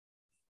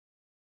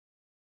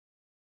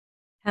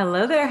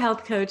Hello there,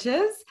 health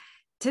coaches.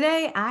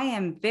 Today, I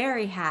am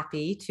very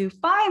happy to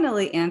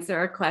finally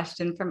answer a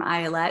question from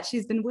Ayelet.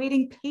 She's been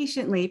waiting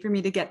patiently for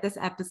me to get this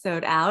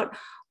episode out,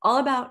 all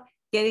about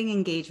getting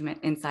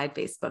engagement inside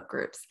Facebook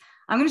groups.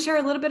 I'm going to share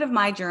a little bit of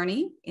my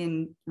journey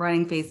in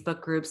running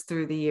Facebook groups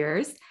through the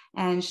years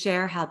and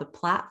share how the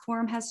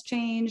platform has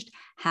changed,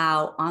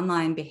 how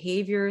online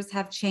behaviors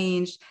have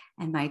changed,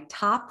 and my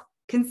top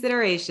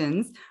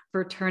considerations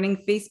for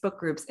turning Facebook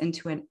groups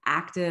into an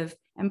active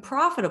and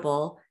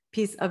profitable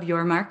piece of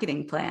your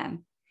marketing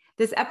plan.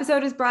 This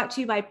episode is brought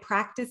to you by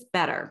Practice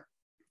Better.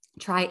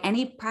 Try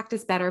any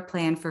Practice Better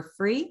plan for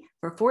free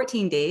for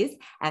 14 days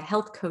at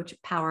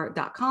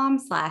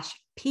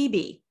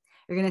healthcoachpower.com/PB.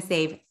 You're going to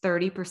save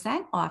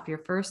 30% off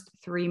your first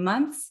 3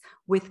 months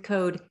with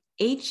code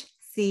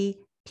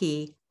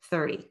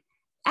HCP30.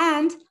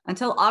 And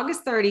until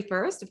August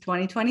 31st of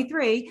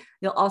 2023,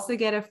 you'll also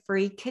get a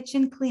free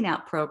kitchen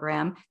cleanout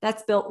program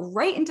that's built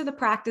right into the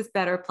Practice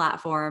Better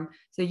platform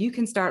so you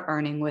can start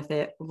earning with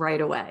it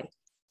right away.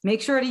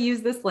 Make sure to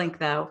use this link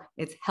though.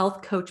 It's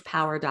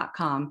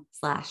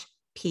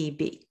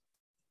healthcoachpower.com/PB.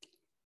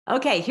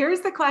 Okay,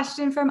 here's the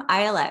question from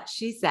Ayelet.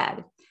 She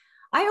said,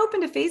 I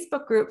opened a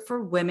Facebook group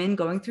for women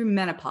going through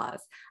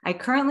menopause. I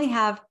currently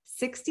have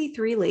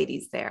 63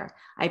 ladies there.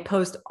 I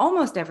post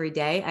almost every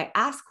day. I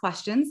ask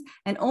questions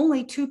and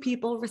only 2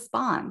 people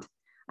respond.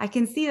 I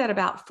can see that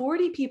about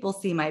 40 people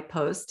see my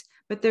post,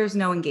 but there's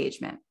no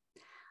engagement.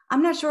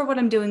 I'm not sure what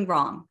I'm doing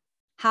wrong.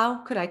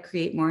 How could I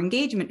create more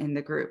engagement in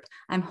the group?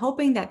 I'm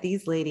hoping that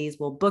these ladies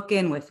will book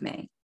in with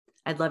me.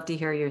 I'd love to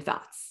hear your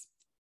thoughts.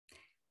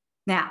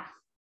 Now,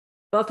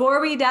 before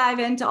we dive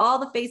into all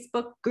the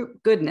Facebook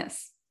group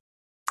goodness,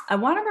 I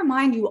want to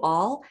remind you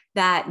all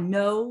that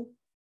no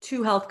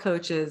 2 health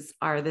coaches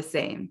are the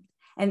same,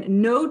 and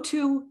no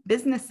 2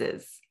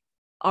 businesses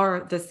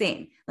are the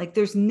same. Like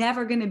there's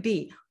never going to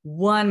be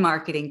one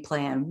marketing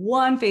plan,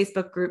 one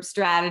Facebook group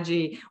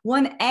strategy,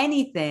 one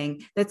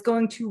anything that's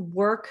going to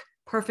work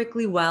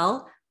perfectly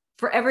well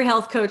for every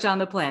health coach on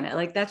the planet.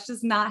 Like that's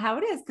just not how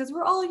it is, because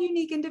we're all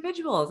unique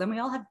individuals and we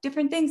all have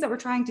different things that we're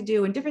trying to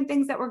do and different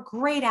things that we're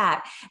great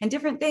at and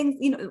different things,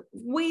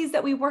 ways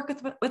that we work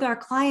with our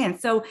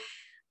clients. So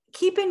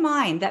keep in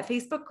mind that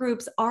Facebook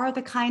groups are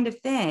the kind of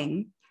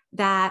thing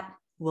that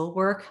will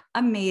work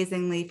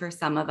amazingly for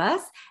some of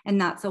us and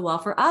not so well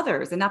for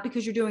others. And not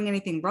because you're doing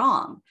anything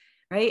wrong,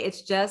 right?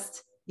 It's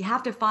just, you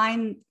have to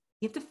find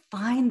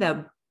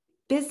the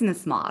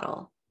business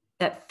model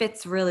that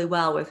fits really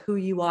well with who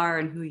you are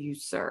and who you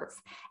serve.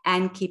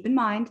 And keep in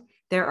mind,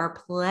 there are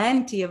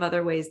plenty of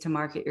other ways to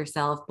market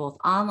yourself, both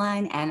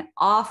online and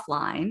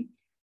offline.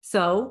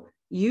 So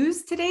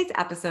use today's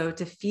episode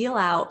to feel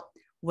out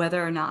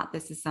whether or not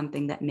this is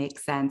something that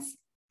makes sense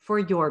for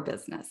your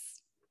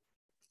business.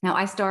 Now,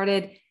 I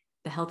started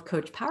the Health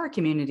Coach Power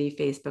Community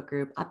Facebook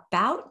group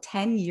about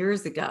 10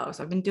 years ago.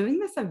 So I've been doing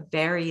this a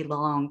very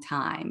long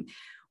time.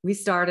 We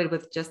started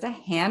with just a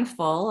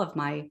handful of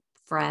my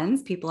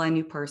friends, people I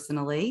knew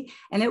personally,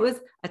 and it was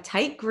a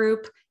tight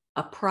group,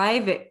 a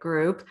private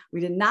group. We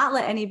did not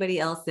let anybody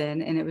else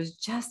in. And it was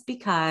just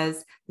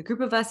because the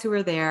group of us who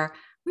were there,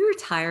 we were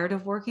tired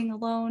of working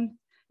alone.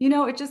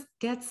 It just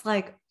gets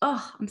like,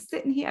 oh, I'm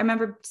sitting here. I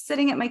remember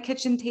sitting at my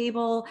kitchen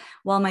table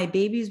while my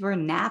babies were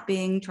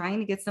napping, trying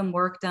to get some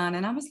work done.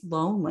 And I was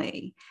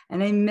lonely.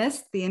 And I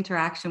missed the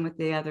interaction with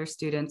the other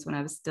students when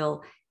I was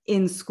still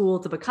in school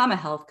to become a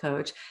health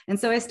coach. And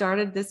so I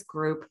started this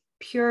group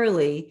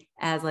purely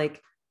as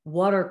like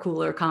water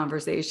cooler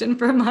conversation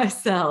for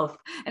myself.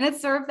 And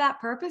it served that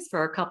purpose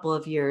for a couple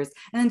of years.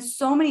 And then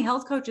so many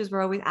health coaches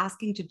were always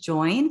asking to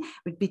join.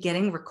 We'd be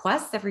getting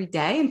requests every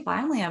day. And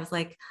finally, I was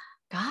like,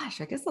 gosh,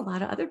 I guess a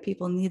lot of other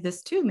people need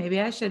this too.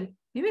 Maybe I should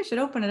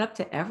open it up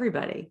to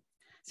everybody.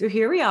 So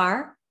here we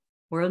are.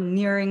 We're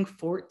nearing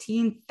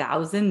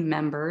 14,000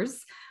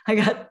 members. I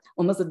got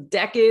almost a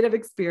decade of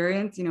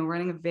experience,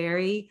 running a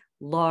very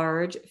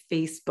large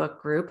Facebook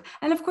group.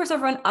 And of course,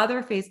 I've run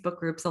other Facebook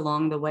groups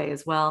along the way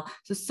as well.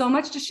 So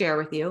much to share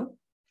with you.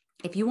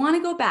 If you want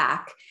to go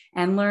back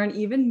and learn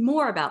even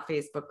more about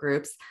Facebook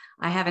groups,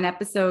 I have an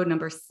episode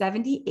number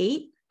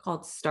 78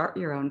 called Start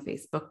Your Own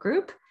Facebook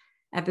Group.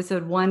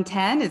 Episode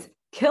 110 is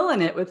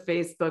Killing It with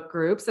Facebook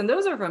Groups. And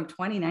those are from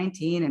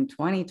 2019 and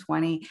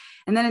 2020.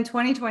 And then in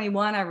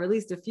 2021, I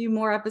released a few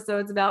more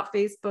episodes about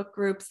Facebook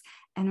groups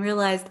and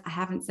realized I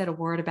haven't said a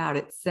word about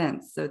it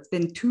since. So it's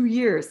been 2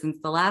 years since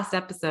the last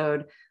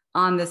episode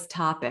on this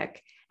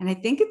topic. And I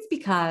think it's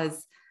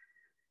because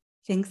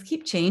things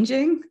keep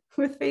changing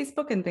with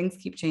Facebook and things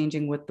keep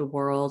changing with the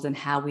world and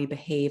how we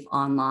behave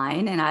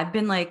online. And I've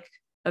been like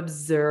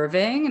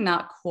observing and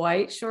not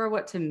quite sure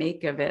what to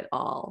make of it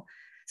all.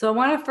 So I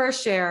want to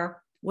first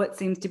share what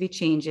seems to be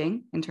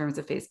changing in terms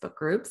of Facebook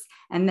groups,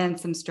 and then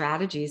some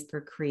strategies for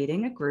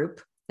creating a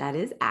group that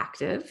is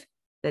active,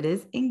 that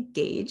is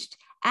engaged,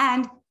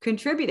 and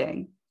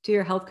contributing to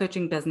your health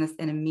coaching business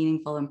in a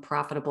meaningful and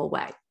profitable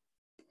way.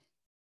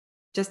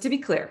 Just to be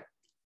clear,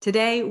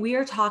 today we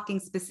are talking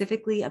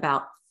specifically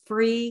about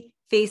free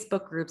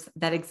Facebook groups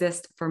that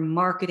exist for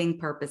marketing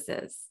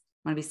purposes.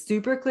 I want to be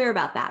super clear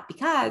about that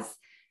because,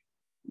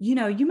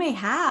 you may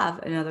have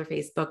another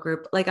Facebook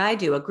group like I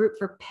do, a group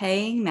for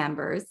paying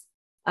members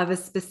of a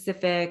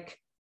specific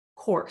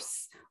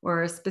course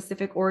or a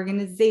specific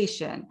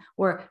organization.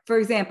 Or for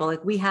example,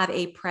 like we have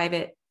a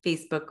private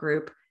Facebook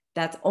group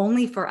that's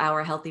only for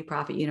our Healthy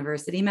Profit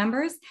University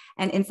members.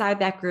 And inside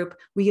that group,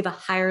 we give a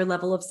higher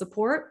level of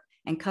support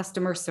and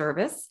customer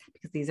service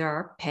because these are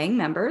our paying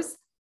members.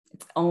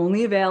 It's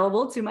only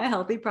available to my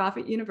Healthy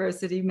Profit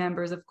University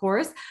members, of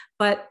course.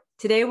 But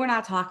today, we're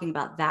not talking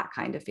about that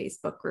kind of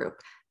Facebook group.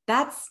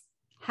 That's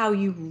how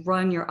you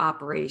run your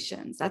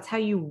operations. That's how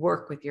you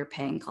work with your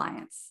paying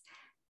clients.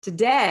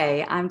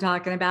 Today, I'm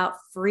talking about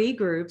free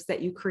groups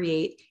that you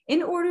create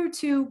in order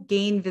to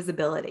gain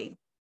visibility,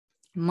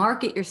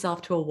 market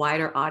yourself to a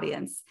wider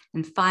audience,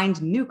 and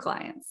find new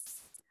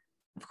clients.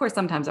 Of course,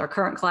 sometimes our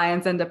current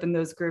clients end up in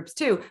those groups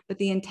too, but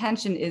the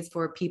intention is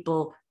for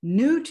people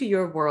new to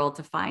your world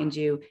to find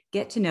you,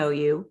 get to know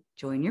you,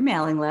 join your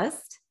mailing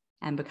list,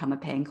 and become a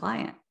paying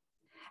client.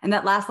 And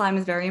that last line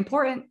is very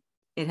important.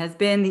 It has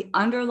been the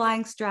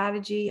underlying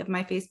strategy of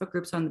my Facebook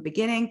groups from the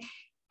beginning,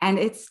 and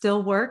it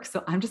still works.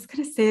 So I'm just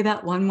going to say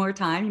that one more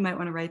time. You might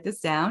want to write this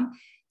down.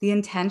 The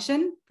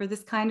intention for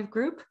this kind of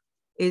group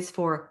is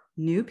for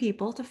new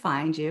people to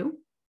find you,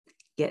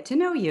 get to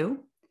know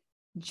you,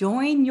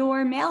 join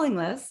your mailing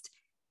list,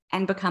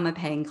 and become a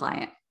paying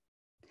client.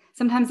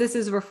 Sometimes this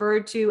is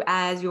referred to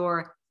as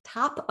your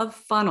top of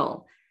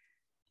funnel,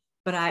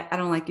 but I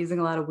don't like using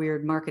a lot of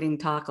weird marketing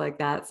talk like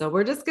that. So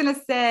we're just going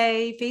to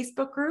say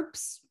Facebook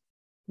groups,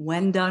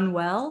 when done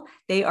well,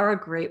 they are a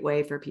great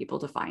way for people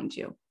to find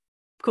you.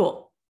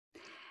 Cool.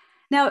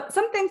 Now,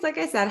 some things, like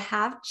I said,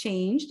 have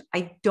changed.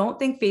 I don't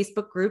think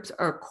Facebook groups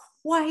are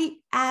quite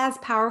as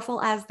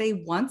powerful as they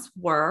once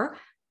were.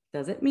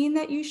 Doesn't mean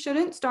that you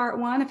shouldn't start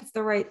one if it's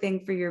the right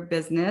thing for your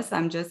business.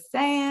 I'm just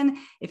saying,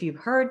 if you've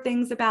heard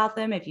things about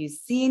them, if you've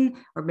seen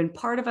or been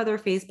part of other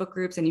Facebook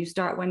groups and you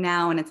start one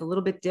now and it's a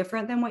little bit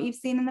different than what you've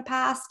seen in the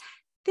past,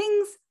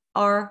 things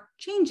are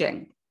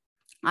changing.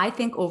 I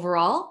think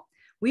overall,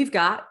 we've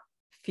got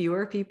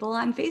fewer people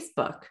on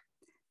Facebook.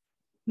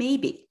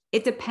 Maybe.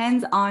 It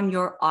depends on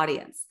your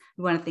audience.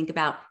 We want to think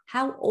about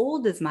how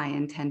old is my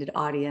intended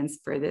audience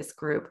for this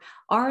group?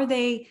 Are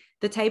they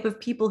the type of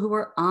people who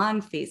are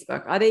on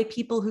Facebook? Are they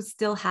people who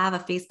still have a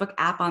Facebook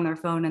app on their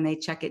phone and they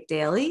check it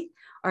daily?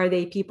 Are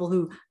they people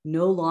who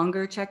no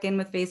longer check in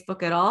with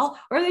Facebook at all?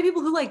 Or are they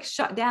people who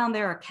shut down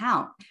their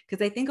account?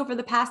 Because I think over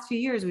the past few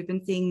years, we've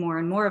been seeing more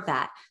and more of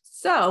that.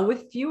 So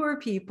with fewer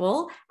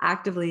people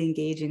actively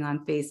engaging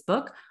on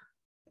Facebook,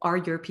 are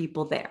your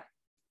people there?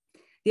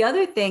 The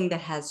other thing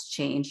that has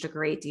changed a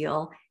great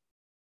deal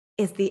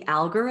is the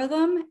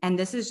algorithm. And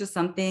this is just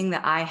something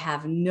that I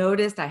have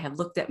noticed. I have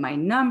looked at my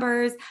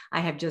numbers. I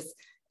have just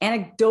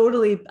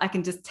anecdotally, I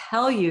can just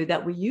tell you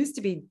that we used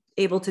to be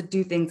able to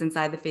do things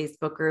inside the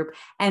Facebook group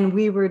and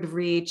we would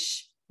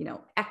reach,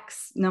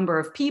 X number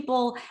of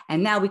people.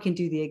 And now we can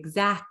do the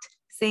exact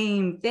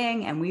same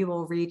thing and we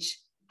will reach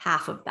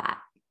half of that.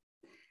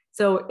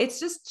 So it's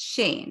just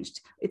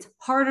changed. It's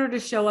harder to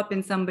show up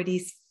in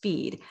somebody's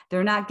feed.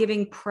 They're not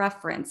giving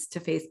preference to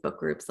Facebook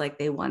groups like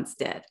they once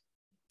did.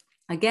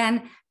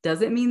 Again,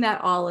 doesn't mean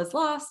that all is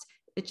lost.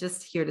 It's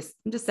just I'm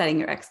just setting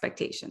your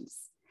expectations.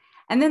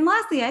 And then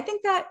lastly, I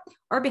think that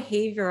our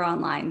behavior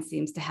online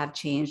seems to have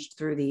changed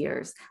through the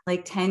years.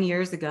 Like 10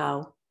 years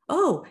ago,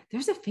 oh,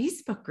 there's a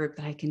Facebook group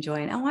that I can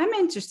join. Oh, I'm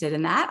interested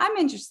in that. I'm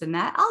interested in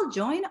that. I'll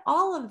join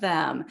all of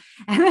them.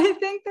 And I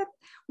think that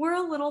we're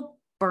a little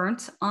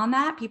burnt on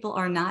that. People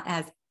are not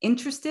as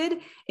interested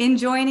in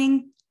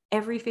joining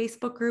every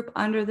Facebook group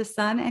under the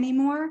sun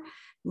anymore.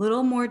 A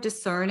little more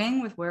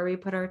discerning with where we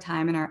put our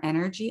time and our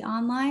energy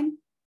online.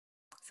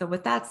 So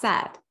with that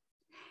said,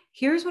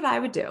 here's what I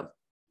would do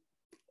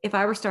if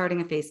I were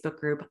starting a Facebook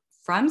group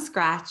from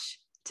scratch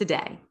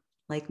today,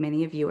 like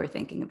many of you are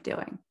thinking of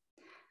doing.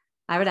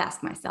 I would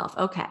ask myself,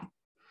 okay,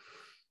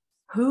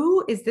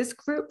 who is this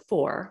group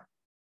for?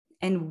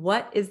 And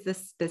what is the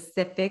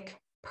specific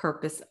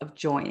purpose of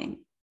joining?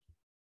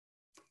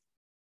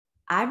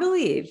 I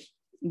believe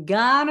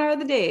gone are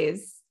the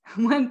days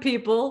when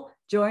people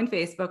join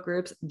Facebook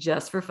groups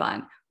just for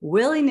fun,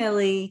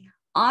 willy-nilly,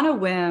 on a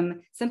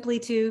whim, simply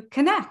to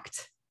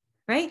connect,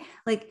 right?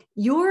 Like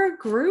your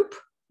group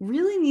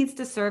really needs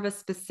to serve a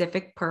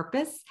specific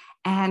purpose.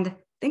 And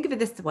think of it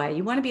this way.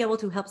 You want to be able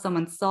to help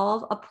someone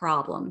solve a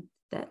problem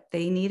that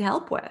they need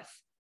help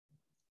with.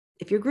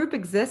 If your group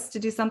exists to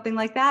do something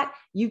like that,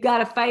 you've got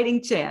a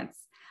fighting chance.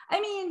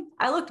 I mean,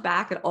 I looked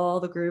back at all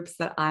the groups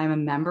that I'm a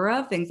member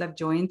of, things I've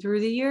joined through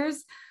the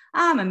years.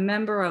 I'm a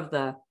member of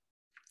the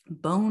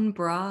bone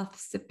broth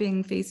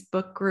sipping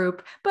Facebook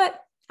group,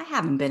 but I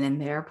haven't been in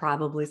there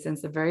probably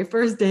since the very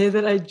first day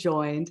that I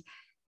joined.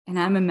 And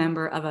I'm a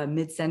member of a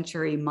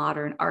mid-century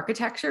modern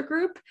architecture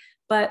group,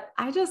 but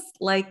I just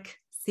like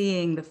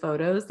seeing the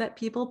photos that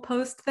people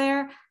post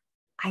there.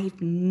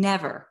 I've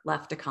never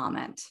left a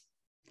comment.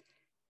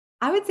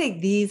 I would say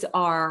these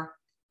are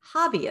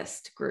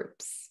hobbyist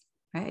groups,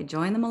 right? I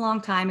joined them a long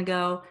time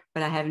ago,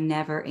 but I have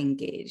never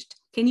engaged.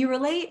 Can you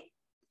relate?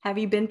 Have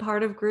you been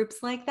part of groups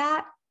like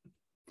that?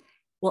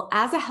 Well,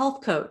 as a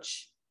health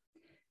coach,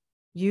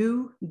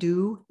 you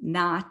do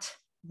not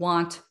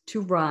want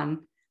to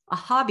run a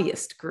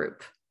hobbyist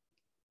group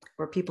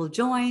where people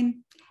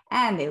join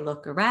and they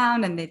look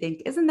around and they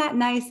think, isn't that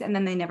nice? And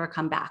then they never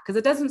come back because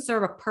it doesn't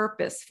serve a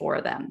purpose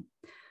for them.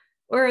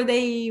 Or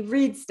they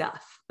read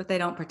stuff, but they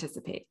don't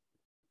participate.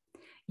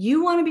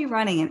 You want to be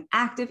running an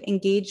active,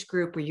 engaged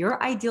group where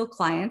your ideal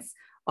clients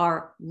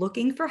are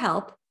looking for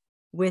help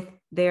with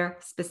their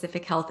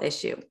specific health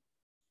issue.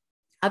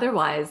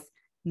 Otherwise,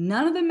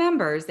 none of the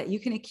members that you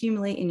can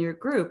accumulate in your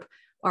group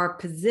are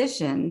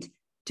positioned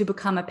to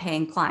become a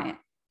paying client.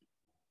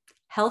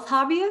 Health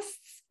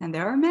hobbyists, and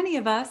there are many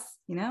of us,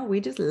 we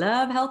just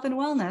love health and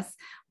wellness.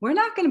 We're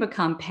not going to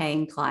become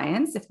paying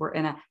clients if we're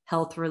in a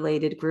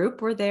health-related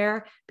group. We're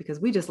there because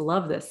we just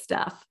love this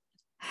stuff.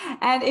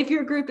 And if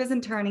your group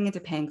isn't turning into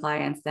paying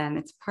clients, then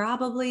it's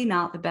probably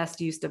not the best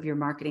use of your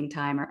marketing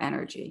time or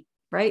energy,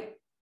 right?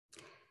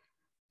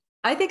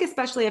 I think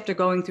especially after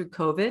going through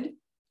COVID,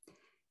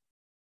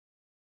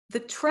 the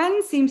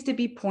trend seems to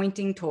be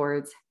pointing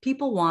towards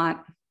people want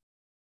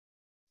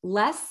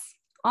less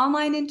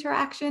online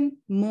interaction,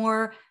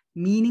 more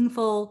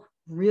meaningful,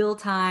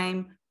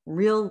 real-time,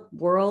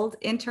 real-world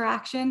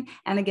interaction.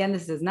 And again,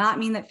 this does not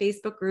mean that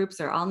Facebook groups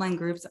or online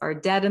groups are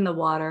dead in the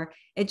water.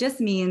 It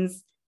just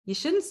means you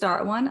shouldn't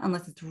start one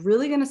unless it's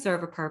really going to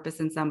serve a purpose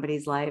in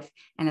somebody's life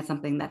and it's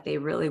something that they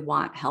really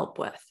want help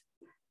with.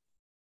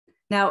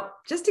 Now,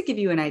 just to give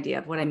you an idea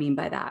of what I mean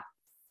by that,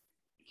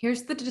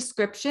 here's the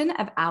description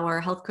of our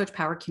Health Coach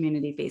Power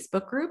Community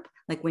Facebook group.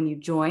 Like when you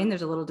join,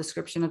 there's a little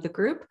description of the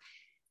group.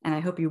 And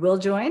I hope you will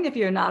join if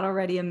you're not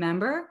already a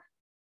member.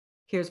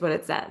 Here's what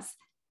it says.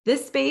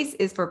 This space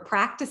is for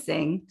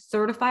practicing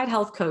certified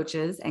health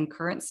coaches and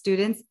current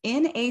students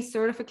in a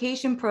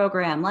certification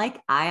program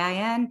like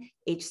IIN,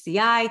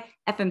 HCI,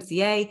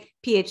 FMCA,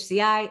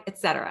 PHCI,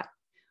 etc.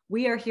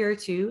 We are here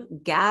to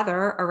gather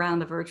around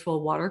the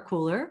virtual water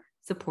cooler,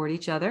 support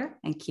each other,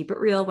 and keep it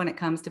real when it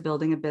comes to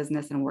building a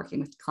business and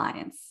working with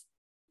clients.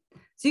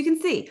 So you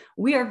can see,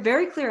 we are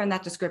very clear in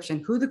that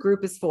description who the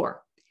group is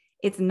for.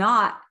 It's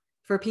not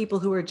for people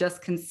who are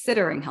just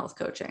considering health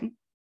coaching.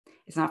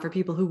 It's not for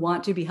people who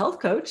want to be health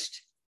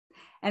coached.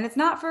 And it's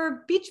not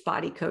for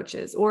Beachbody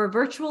coaches or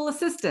virtual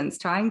assistants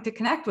trying to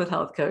connect with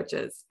health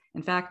coaches.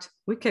 In fact,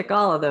 we kick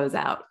all of those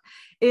out.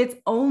 It's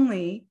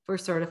only for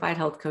certified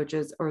health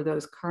coaches or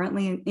those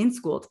currently in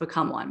school to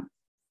become one.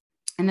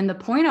 And then the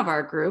point of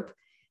our group,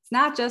 it's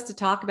not just to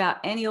talk about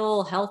any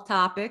old health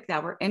topic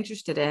that we're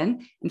interested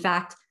in. In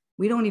fact,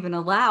 we don't even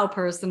allow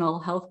personal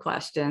health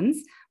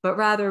questions, but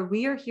rather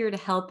we are here to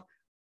help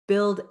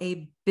build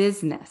a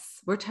business.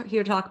 We're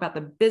here to talk about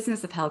the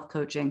business of health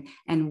coaching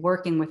and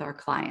working with our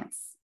clients.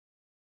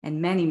 And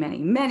many, many,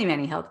 many,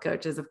 many health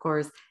coaches, of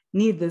course,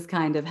 need this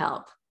kind of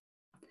help.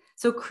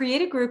 So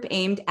create a group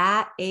aimed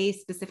at a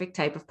specific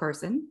type of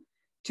person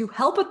to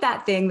help with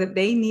that thing that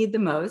they need the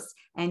most,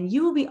 and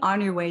you will be on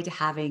your way to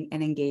having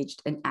an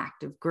engaged and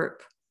active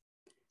group.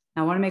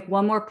 Now, I want to make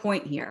one more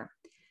point here.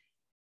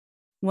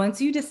 Once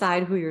you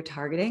decide who you're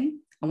targeting,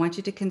 I want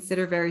you to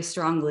consider very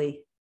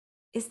strongly,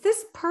 is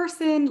this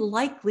person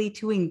likely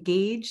to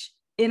engage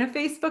in a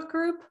Facebook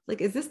group?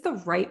 Like, is this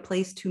the right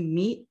place to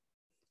meet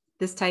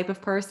this type of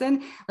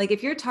person? Like,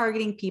 if you're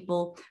targeting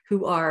people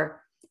who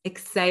are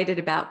excited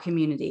about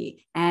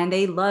community and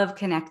they love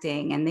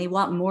connecting and they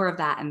want more of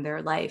that in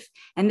their life,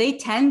 and they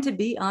tend to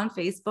be on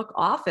Facebook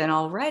often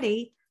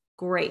already,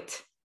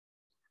 great.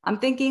 I'm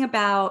thinking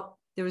about,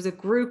 there was a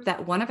group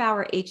that one of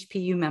our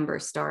HPU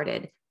members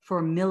started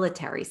for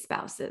military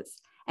spouses.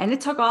 And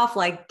it took off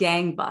like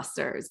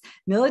gangbusters.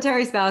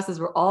 Military spouses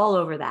were all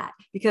over that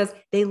because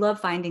they love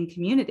finding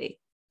community.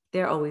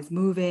 They're always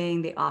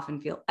moving. They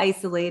often feel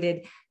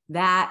isolated.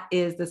 That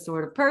is the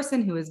sort of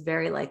person who is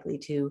very likely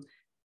to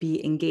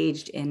be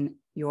engaged in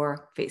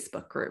your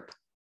Facebook group.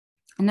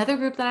 Another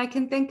group that I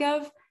can think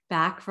of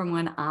back from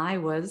when I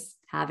was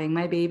having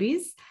my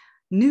babies,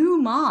 new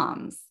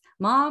moms.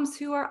 Moms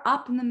who are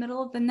up in the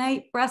middle of the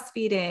night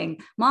breastfeeding,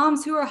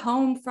 moms who are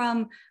home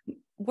from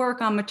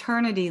work on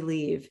maternity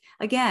leave.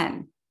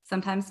 Again,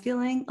 sometimes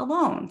feeling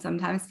alone,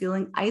 sometimes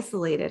feeling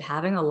isolated,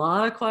 having a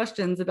lot of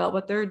questions about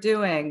what they're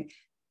doing.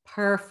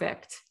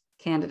 Perfect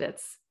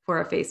candidates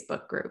for a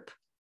Facebook group.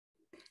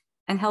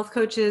 And health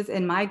coaches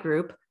in my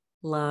group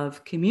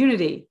love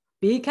community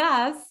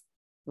because,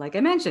 like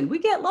I mentioned, we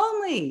get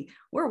lonely.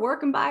 We're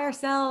working by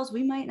ourselves.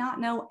 We might not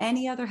know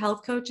any other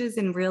health coaches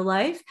in real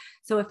life.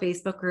 So a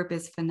Facebook group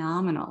is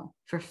phenomenal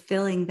for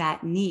filling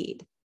that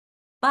need.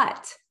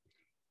 But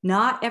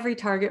not every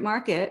target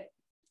market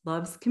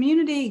loves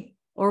community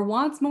or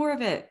wants more of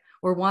it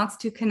or wants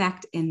to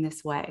connect in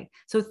this way.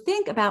 So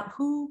think about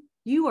who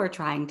you are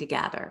trying to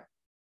gather.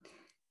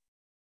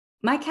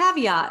 My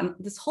caveat in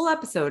this whole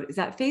episode is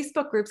that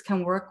Facebook groups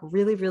can work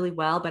really, really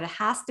well, but it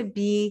has to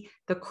be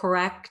the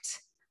correct,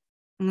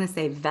 I'm going to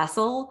say,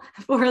 vessel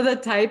for the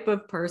type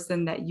of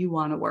person that you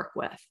want to work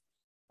with.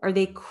 Are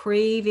they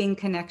craving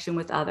connection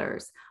with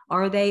others?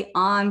 Are they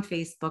on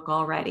Facebook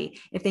already?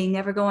 If they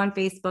never go on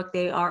Facebook,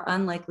 they are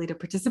unlikely to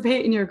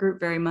participate in your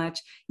group very much.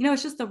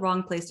 It's just the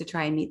wrong place to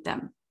try and meet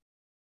them.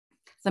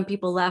 Some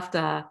people left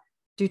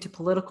due to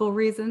political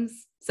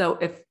reasons. So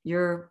if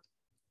you're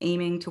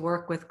aiming to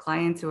work with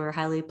clients who are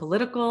highly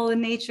political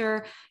in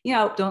nature,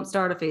 don't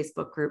start a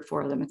Facebook group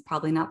for them. It's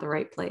probably not the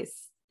right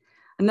place.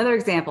 Another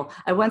example,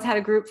 I once had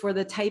a group for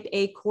the type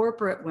A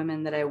corporate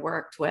women that I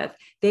worked with.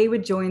 They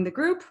would join the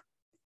group.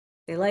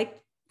 They liked,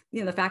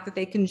 the fact that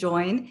they can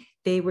join.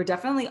 They were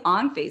definitely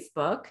on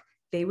Facebook.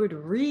 They would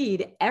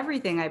read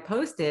everything I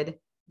posted,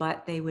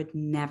 but they would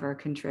never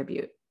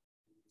contribute.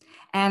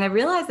 And I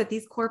realized that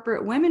these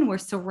corporate women were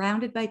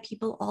surrounded by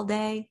people all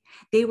day.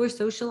 They were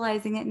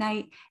socializing at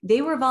night.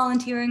 They were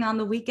volunteering on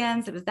the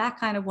weekends. It was that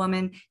kind of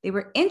woman. They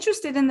were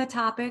interested in the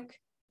topic,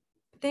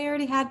 but they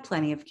already had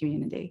plenty of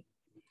community.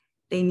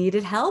 They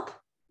needed help,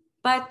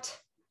 but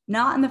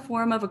not in the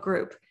form of a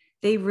group.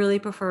 They really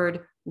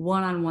preferred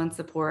one-on-one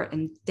support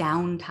and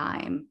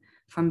downtime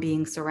from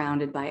being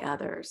surrounded by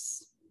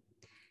others.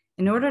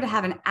 In order to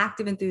have an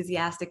active,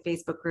 enthusiastic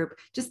Facebook group,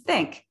 just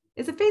think,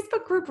 is a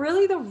Facebook group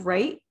really the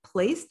right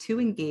place to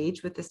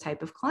engage with this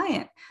type of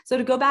client? So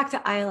to go back to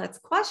Ayelet's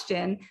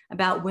question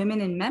about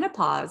women in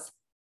menopause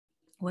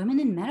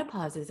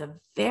is a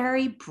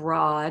very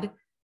broad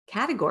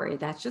category.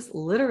 That's just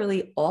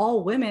literally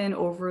all women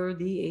over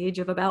the age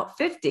of about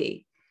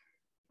 50.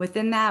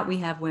 Within that, we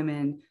have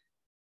women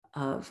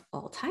of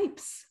all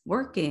types,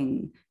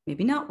 working,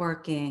 maybe not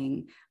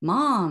working,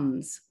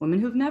 moms,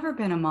 women who've never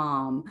been a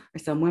mom, or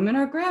some women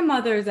are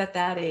grandmothers at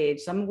that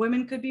age. Some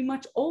women could be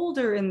much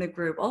older in the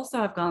group, also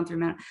have gone through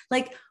menopause.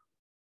 Like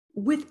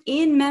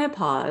within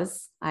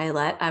menopause,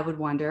 Ayelet, I would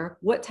wonder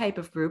what type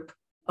of group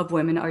of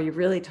women are you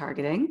really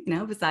targeting,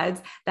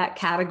 besides that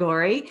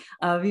category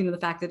of, the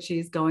fact that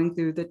she's going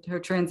through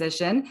her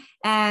transition,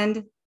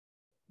 and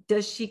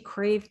does she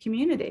crave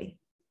community?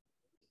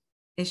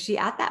 Is she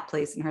at that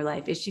place in her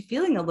life? Is she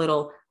feeling a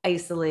little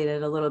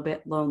isolated, a little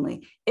bit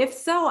lonely? If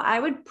so, I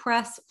would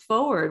press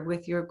forward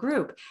with your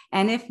group.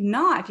 And if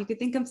not, if you could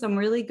think of some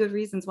really good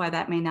reasons why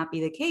that may not be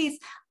the case,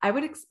 I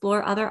would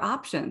explore other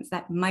options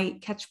that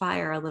might catch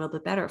fire a little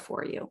bit better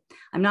for you.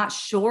 I'm not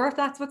sure if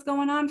that's what's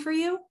going on for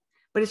you,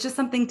 but it's just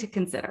something to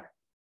consider.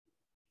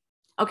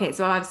 Okay,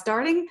 so I'm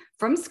starting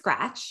from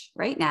scratch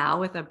right now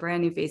with a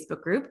brand new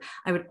Facebook group.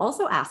 I would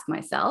also ask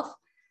myself,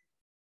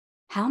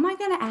 how am I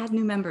going to add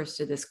new members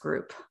to this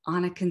group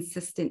on a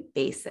consistent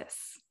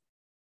basis?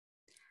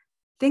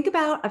 Think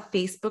about a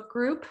Facebook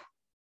group.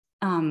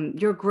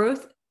 Your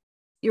growth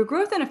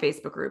in a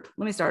Facebook group.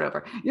 Let me start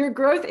over. Your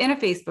growth in a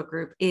Facebook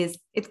group it's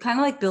kind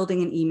of like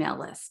building an email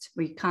list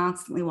where you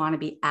constantly want to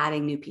be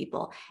adding new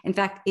people. In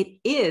fact, it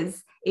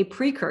is a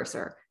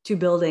precursor to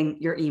building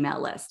your email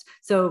list.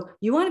 So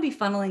you want to be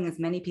funneling as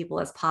many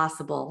people as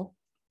possible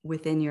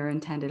within your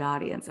intended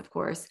audience, of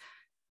course,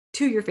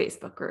 to your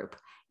Facebook group.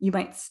 You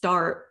might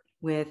start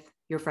with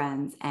your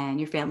friends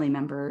and your family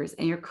members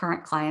and your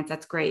current clients.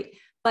 That's great.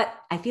 But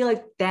I feel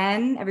like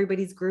then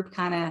everybody's group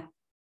kind of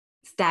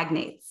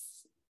stagnates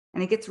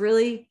and it gets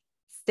really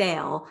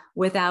stale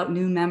without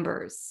new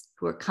members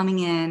who are coming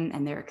in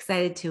and they're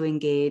excited to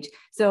engage.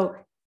 So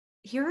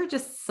here are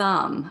just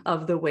some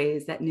of the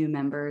ways that new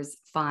members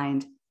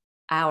find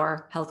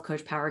our Health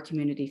Coach Power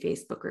Community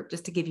Facebook group,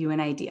 just to give you an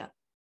idea.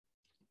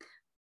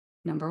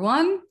 Number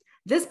one,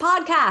 this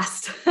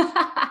podcast.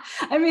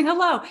 I mean,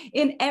 hello.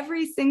 In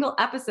every single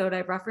episode, I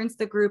reference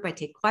the group. I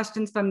take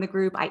questions from the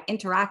group. I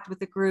interact with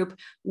the group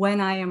when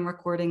I am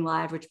recording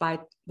live, which by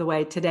the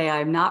way, today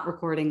I'm not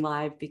recording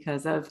live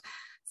because of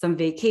some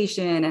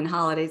vacation and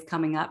holidays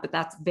coming up, but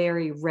that's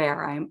very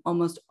rare. I'm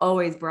almost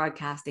always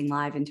broadcasting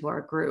live into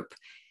our group.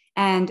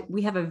 And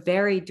we have a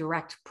very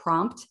direct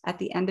prompt at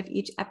the end of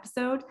each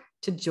episode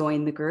to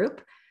join the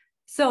group.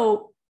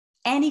 So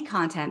any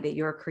content that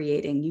you're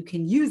creating, you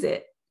can use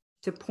it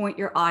to point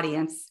your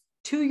audience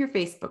to your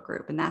Facebook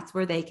group. And that's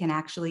where they can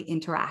actually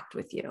interact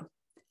with you.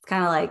 It's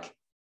kind of like,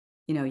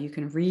 you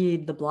can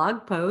read the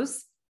blog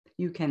post,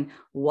 you can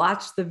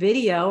watch the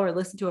video or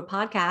listen to a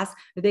podcast,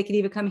 or they can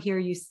even come hear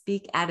you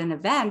speak at an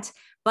event.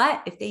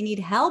 But if they need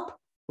help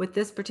with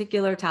this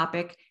particular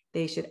topic,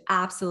 they should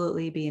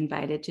absolutely be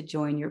invited to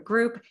join your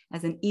group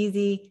as an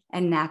easy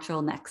and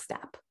natural next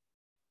step.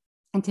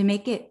 And to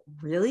make it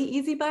really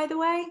easy, by the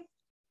way,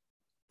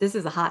 this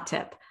is a hot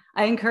tip.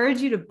 I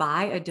encourage you to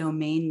buy a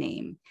domain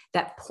name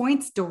that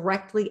points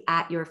directly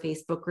at your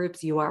Facebook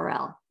group's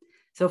URL.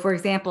 So for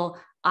example,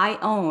 I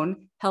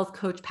own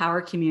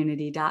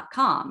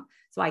healthcoachpowercommunity.com.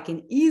 So I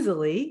can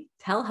easily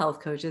tell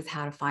health coaches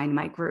how to find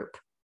my group.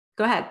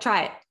 Go ahead,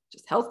 try it.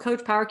 Just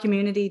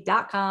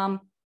healthcoachpowercommunity.com,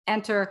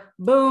 enter,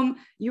 boom,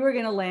 you are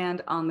going to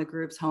land on the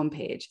group's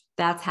homepage.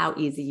 That's how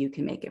easy you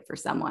can make it for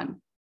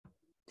someone.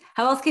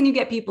 How else can you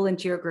get people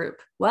into your group?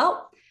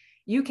 Well,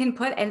 you can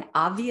put an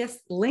obvious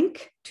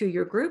link to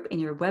your group in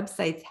your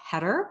website's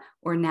header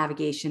or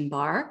navigation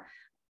bar.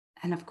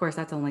 And of course,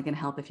 that's only going to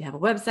help if you have a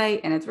website,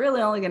 and it's really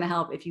only going to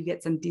help if you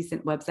get some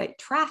decent website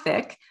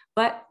traffic,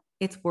 but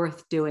it's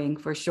worth doing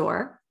for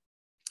sure.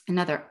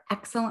 Another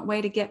excellent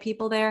way to get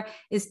people there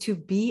is to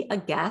be a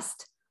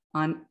guest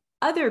on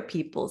other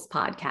people's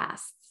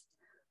podcasts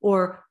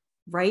or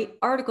write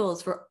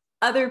articles for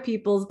other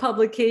people's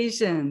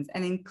publications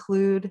and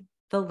include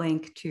the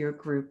link to your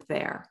group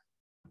there.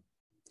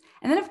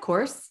 And then, of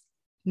course,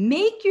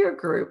 make your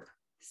group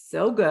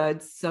so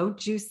good, so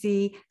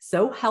juicy,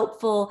 so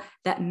helpful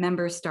that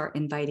members start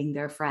inviting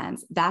their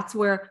friends. That's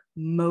where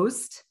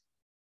most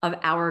of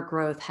our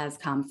growth has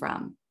come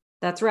from.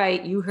 That's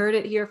right. You heard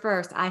it here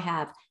first. I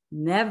have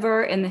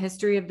never in the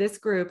history of this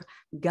group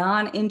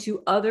gone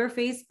into other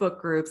Facebook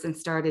groups and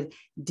started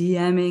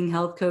DMing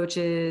health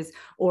coaches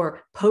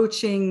or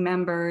poaching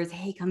members.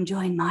 Hey, come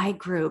join my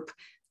group.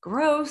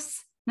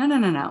 Gross.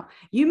 No.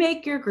 You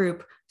make your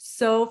group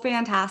so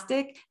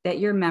fantastic that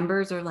your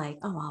members are like,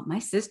 oh, well, my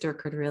sister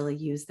could really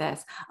use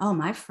this. Oh,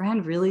 my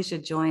friend really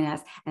should join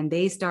us. And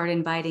they start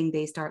inviting,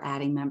 they start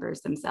adding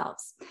members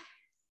themselves.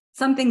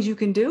 Some things you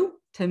can do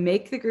to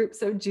make the group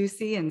so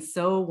juicy and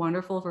so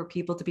wonderful for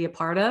people to be a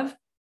part of.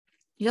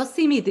 You'll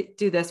see me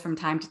do this from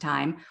time to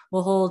time.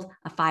 We'll hold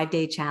a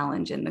 5-day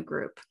challenge in the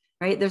group,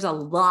 right? There's a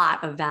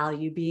lot of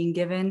value being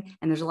given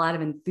and there's a lot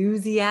of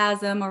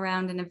enthusiasm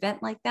around an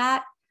event like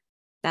that.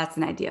 That's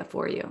an idea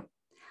for you.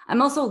 I'm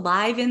also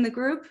live in the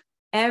group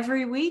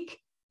every week,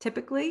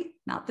 typically,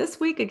 not this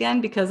week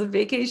again because of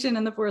vacation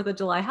and the 4th of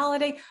July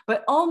holiday,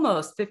 but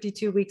almost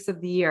 52 weeks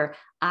of the year,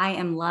 I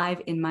am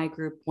live in my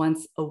group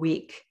once a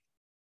week.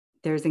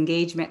 There's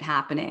engagement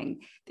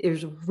happening.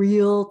 There's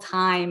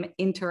real-time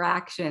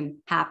interaction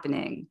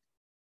happening.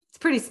 It's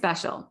pretty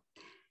special.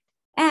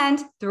 And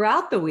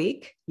throughout the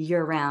week,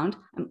 year-round,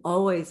 I'm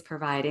always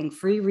providing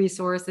free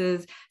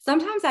resources.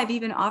 Sometimes I've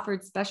even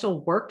offered special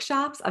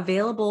workshops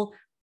available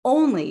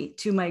only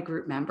to my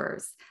group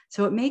members.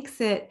 So it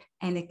makes it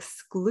an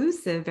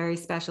exclusive, very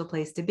special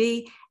place to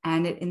be,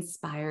 and it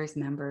inspires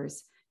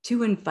members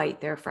to invite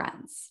their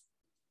friends.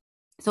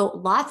 So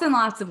lots and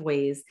lots of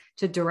ways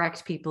to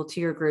direct people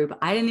to your group.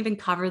 I didn't even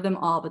cover them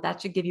all, but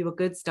that should give you a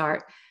good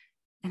start.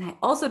 And I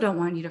also don't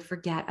want you to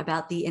forget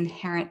about the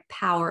inherent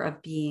power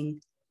of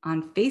being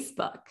on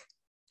Facebook.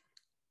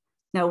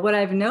 Now, what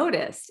I've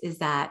noticed is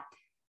that,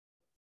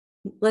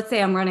 let's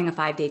say I'm running a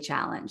 5-day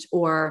challenge,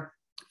 or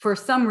for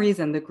some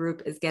reason, the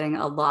group is getting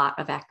a lot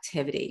of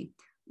activity.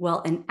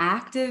 Well, an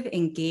active,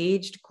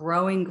 engaged,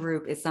 growing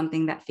group is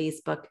something that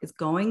Facebook is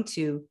going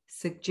to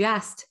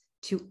suggest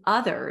to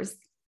others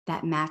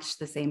that match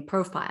the same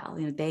profile.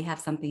 You know, they have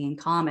something in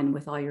common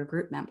with all your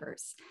group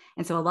members.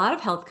 And so a lot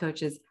of health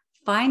coaches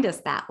find us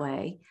that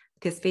way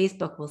because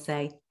Facebook will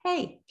say,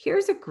 hey,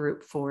 here's a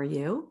group for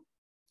you.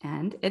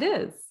 And it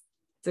is.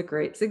 It's a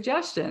great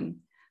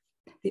suggestion.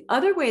 The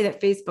other way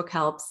that Facebook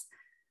helps,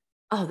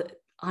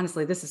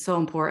 honestly, this is so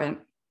important.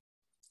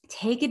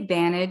 Take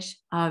advantage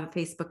of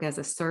Facebook as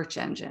a search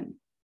engine,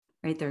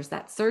 right? There's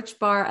that search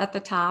bar at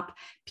the top.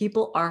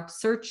 People are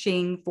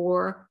searching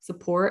for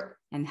support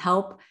and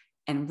help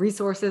and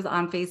resources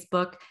on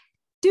Facebook.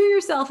 Do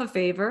yourself a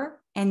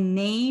favor and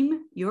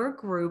name your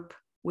group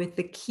with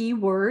the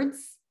keywords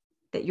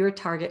that your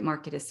target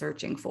market is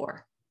searching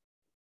for.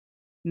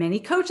 Many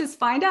coaches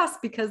find us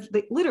because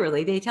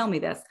they tell me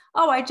this.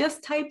 Oh, I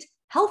just typed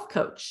health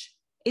coach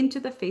into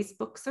the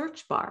Facebook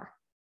search bar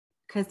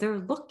because they're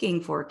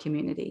looking for a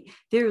community.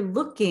 They're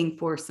looking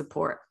for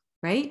support,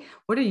 right?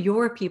 What are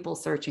your people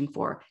searching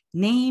for?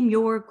 Name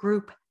your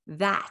group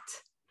that.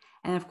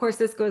 And of course,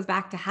 this goes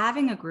back to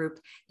having a group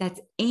that's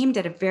aimed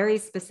at a very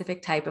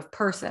specific type of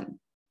person.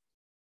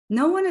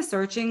 No one is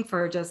searching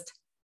for just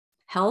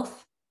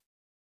health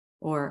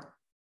or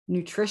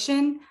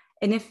nutrition.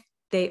 And if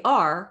they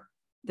are,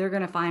 they're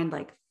going to find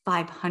like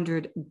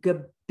 500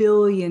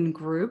 gabillion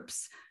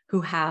groups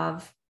who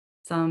have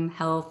some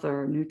health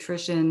or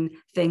nutrition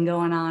thing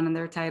going on in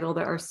their title.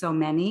 There are so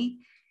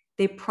many,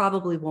 they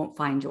probably won't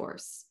find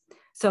yours.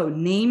 So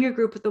name your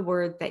group with the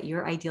word that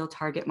your ideal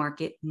target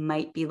market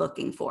might be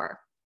looking for.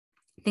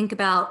 Think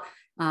about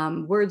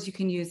words you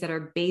can use that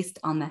are based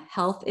on the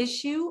health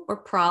issue or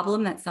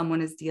problem that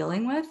someone is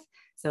dealing with.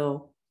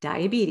 So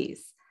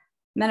diabetes,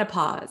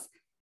 menopause,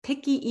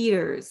 picky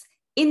eaters,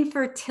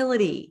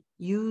 infertility.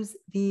 Use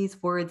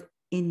these words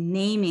in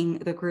naming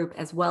the group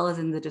as well as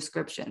in the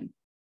description.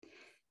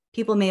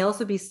 People may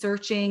also be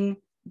searching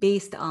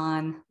based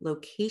on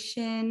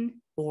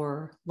location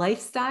or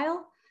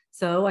lifestyle.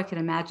 So I can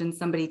imagine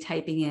somebody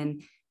typing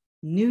in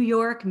New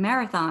York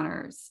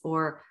marathoners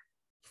or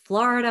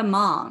Florida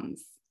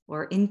moms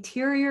or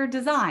interior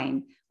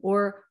design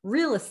or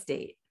real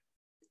estate.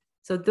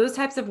 So those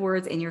types of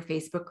words in your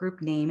Facebook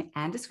group name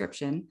and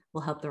description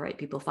will help the right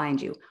people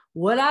find you.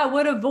 What I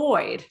would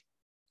avoid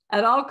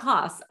at all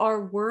costs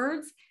are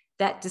words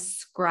that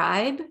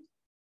describe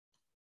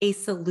a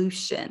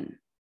solution,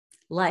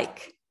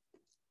 like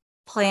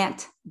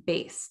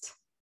plant-based,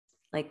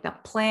 like the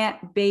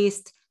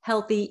plant-based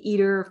healthy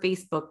eater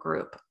Facebook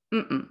group.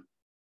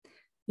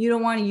 You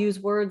don't want to use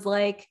words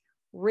like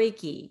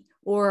Reiki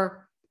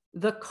or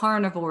the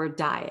carnivore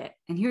diet.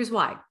 And here's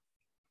why.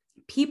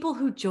 People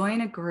who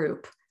join a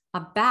group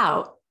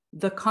about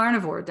the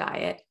carnivore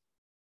diet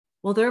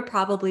Well, they're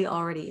probably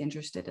already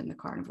interested in the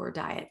carnivore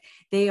diet.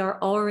 They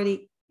are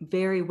already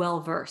very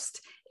well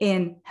versed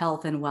in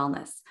health and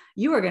wellness.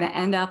 You are going to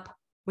end up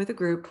with a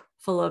group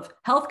full of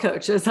health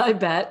coaches, I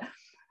bet.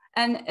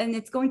 And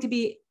it's going to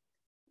be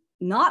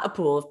not a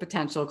pool of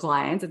potential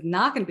clients. It's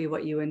not going to be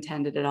what you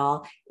intended at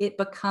all. It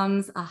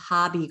becomes a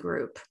hobby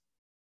group.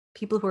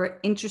 People who are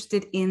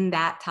interested in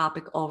that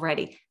topic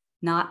already,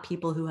 not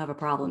people who have a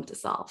problem to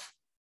solve.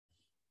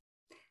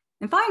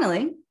 And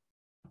finally,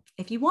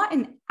 if you want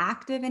an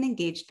active and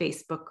engaged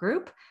Facebook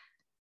group,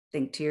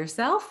 think to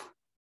yourself,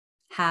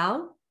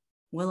 how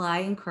will I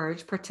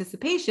encourage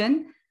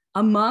participation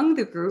among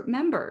the group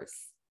members?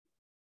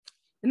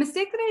 The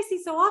mistake that I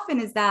see so often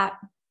is that,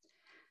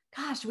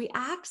 gosh, we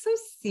act so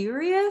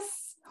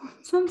serious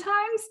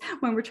sometimes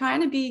when we're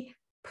trying to be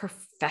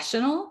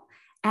professional.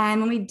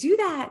 And when we do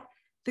that,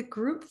 the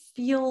group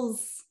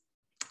feels,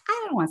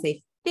 I don't want to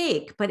say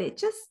fake, but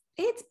it's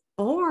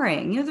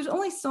boring. There's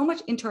only so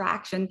much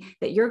interaction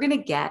that you're going to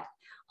get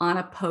on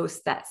a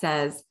post that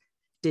says,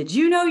 did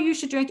you know you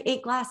should drink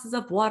 8 glasses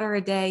of water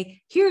a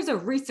day? Here's a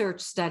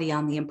research study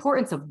on the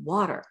importance of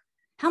water.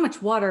 How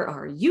much water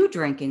are you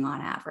drinking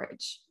on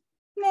average?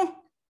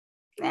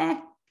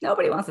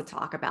 Nobody wants to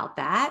talk about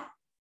that.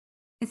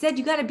 Instead,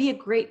 you got to be a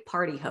great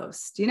party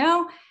host. You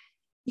got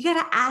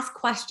to ask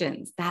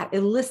questions that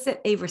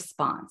elicit a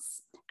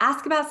response.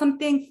 Ask about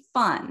something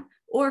fun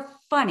or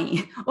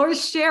funny, or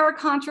share a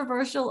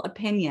controversial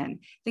opinion.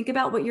 Think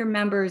about what your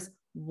members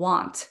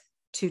want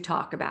to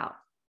talk about.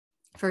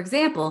 For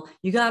example,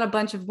 you got a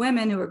bunch of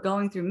women who are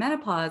going through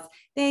menopause.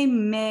 They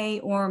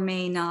may or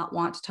may not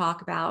want to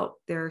talk about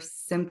their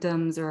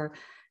symptoms or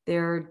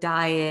their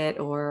diet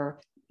or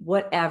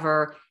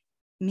whatever.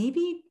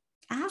 Maybe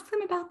ask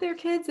them about their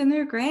kids and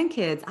their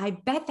grandkids. I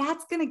bet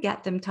that's going to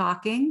get them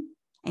talking.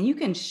 And you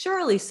can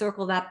surely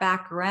circle that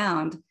back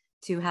around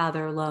to how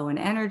they're low in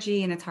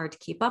energy and it's hard to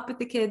keep up with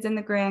the kids and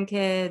the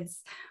grandkids,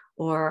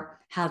 or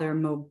how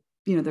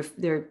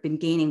they've been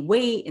gaining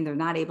weight and they're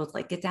not able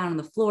to get down on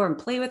the floor and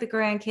play with the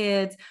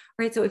grandkids,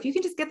 right? So if you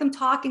can just get them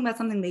talking about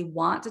something they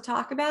want to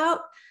talk about,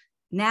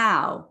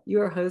 now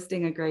you're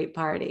hosting a great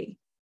party.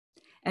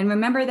 And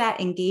remember that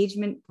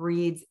engagement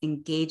breeds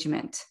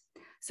engagement.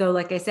 So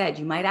like I said,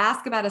 you might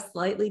ask about a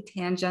slightly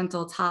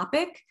tangential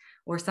topic,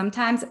 or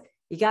sometimes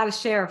you got to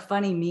share a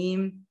funny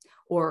meme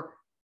or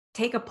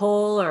take a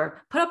poll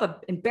or put up an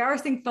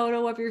embarrassing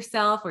photo of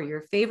yourself or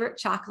your favorite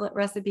chocolate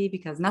recipe,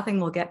 because nothing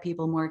will get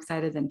people more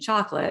excited than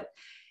chocolate.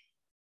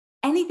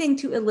 Anything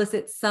to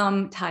elicit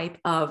some type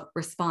of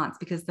response,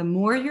 because the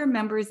more your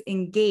members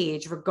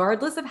engage,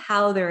 regardless of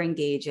how they're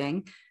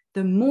engaging,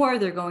 the more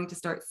they're going to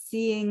start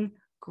seeing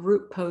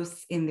group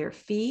posts in their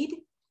feed,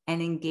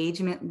 and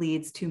engagement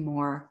leads to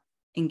more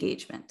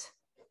engagement.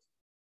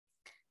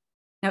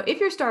 Now, if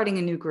you're starting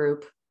a new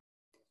group,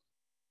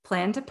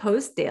 plan to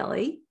post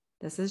daily.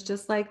 This is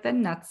just like the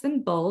nuts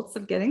and bolts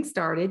of getting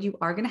started. You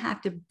are going to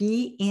have to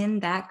be in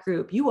that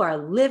group. You are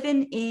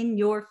living in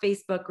your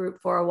Facebook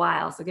group for a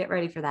while, so get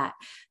ready for that.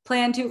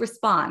 Plan to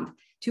respond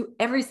to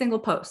every single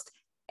post,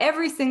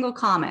 every single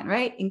comment,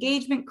 right?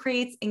 Engagement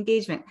creates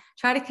engagement.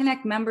 Try to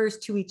connect members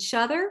to each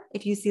other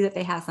if you see that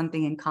they have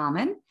something in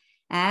common.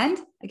 And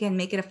again,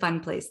 make it a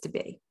fun place to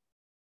be.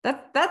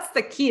 That's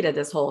the key to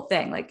this whole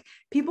thing.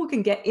 People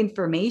can get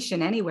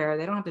information anywhere.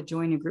 They don't have to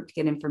join a group to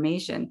get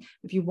information.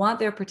 If you want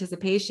their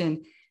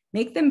participation,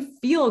 make them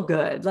feel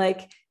good.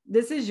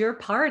 This is your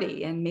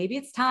party, and maybe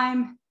it's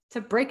time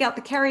to break out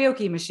the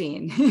karaoke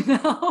machine.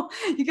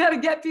 You got to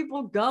get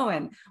people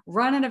going.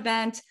 Run an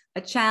event,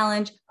 a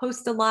challenge,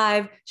 host a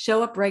live,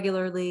 show up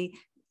regularly.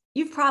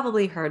 You've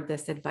probably heard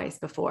this advice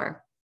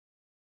before,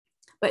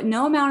 but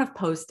no amount of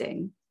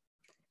posting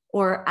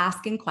or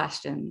asking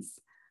questions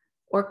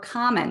or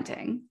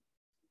commenting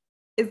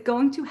is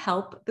going to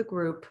help the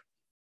group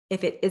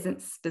if it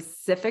isn't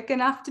specific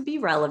enough to be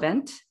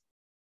relevant,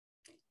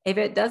 if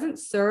it doesn't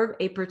serve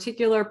a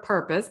particular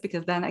purpose,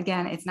 because then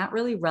again, it's not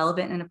really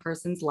relevant in a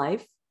person's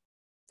life,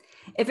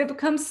 if it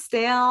becomes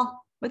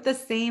stale with the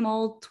same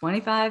old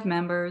 25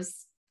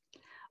 members,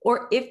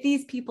 or if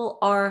these people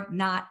are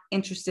not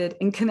interested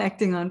in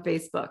connecting on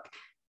Facebook.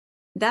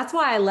 That's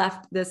why I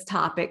left this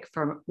topic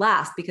for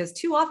last, because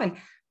too often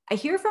I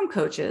hear from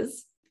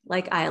coaches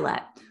like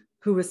Ayelet,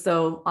 who was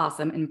so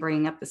awesome in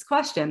bringing up this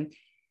question.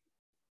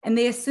 And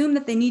they assume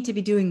that they need to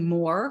be doing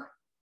more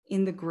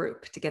in the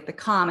group to get the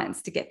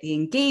comments, to get the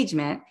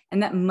engagement.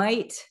 And that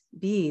might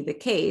be the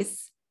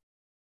case,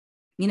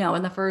 in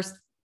the first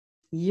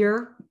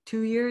year,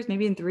 2 years,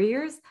 maybe in 3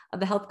 years of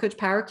the Health Coach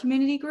Power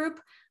Community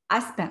group. I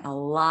spent a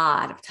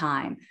lot of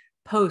time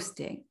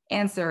posting,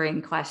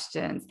 answering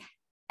questions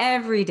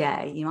every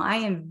day. I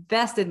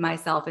invested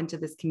myself into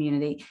this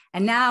community,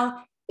 and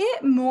now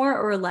it more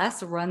or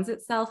less runs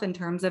itself in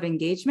terms of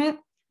engagement.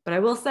 But I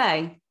will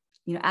say,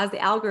 as the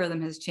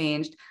algorithm has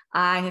changed,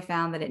 I have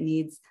found that it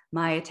needs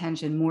my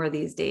attention more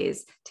these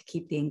days to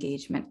keep the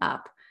engagement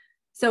up.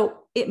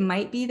 So it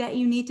might be that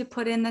you need to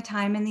put in the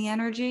time and the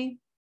energy,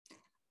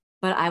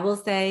 but I will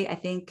say, I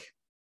think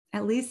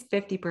at least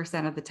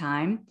 50% of the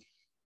time,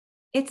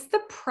 It's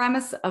the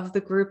premise of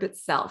the group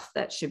itself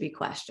that should be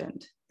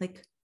questioned.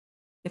 Like,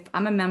 if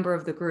I'm a member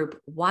of the group,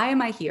 why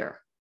am I here?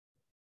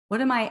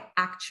 What am I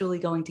actually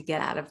going to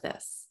get out of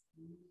this?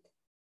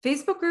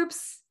 Facebook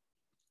groups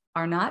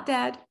are not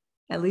dead,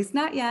 at least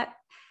not yet.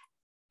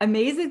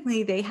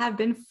 Amazingly, they have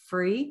been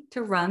free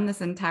to run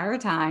this entire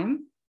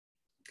time.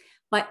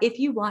 But if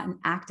you want an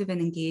active and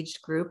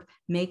engaged group,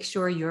 make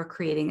sure you're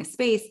creating a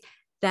space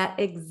that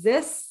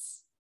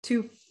exists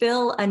to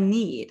fill a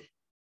need,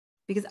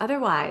 because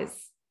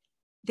otherwise,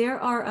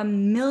 there are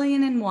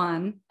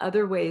 1,000,001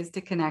 other ways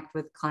to connect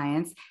with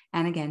clients.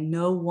 And again,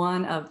 no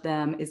one of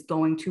them is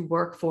going to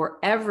work for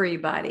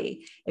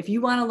everybody. If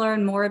you want to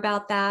learn more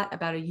about that,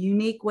 about a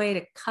unique way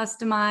to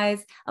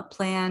customize a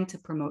plan to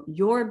promote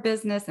your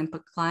business and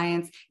put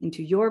clients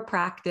into your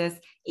practice,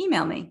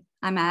 email me.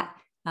 I'm at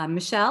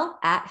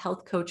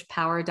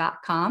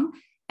Michelle@healthcoachpower.com.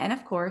 And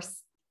of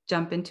course,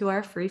 jump into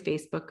our free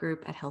Facebook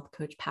group at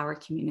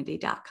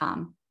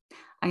healthcoachpowercommunity.com.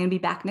 I'm going to be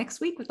back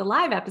next week with a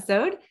live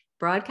episode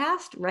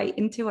broadcast right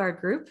into our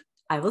group.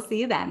 I will see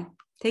you then.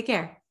 Take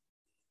care.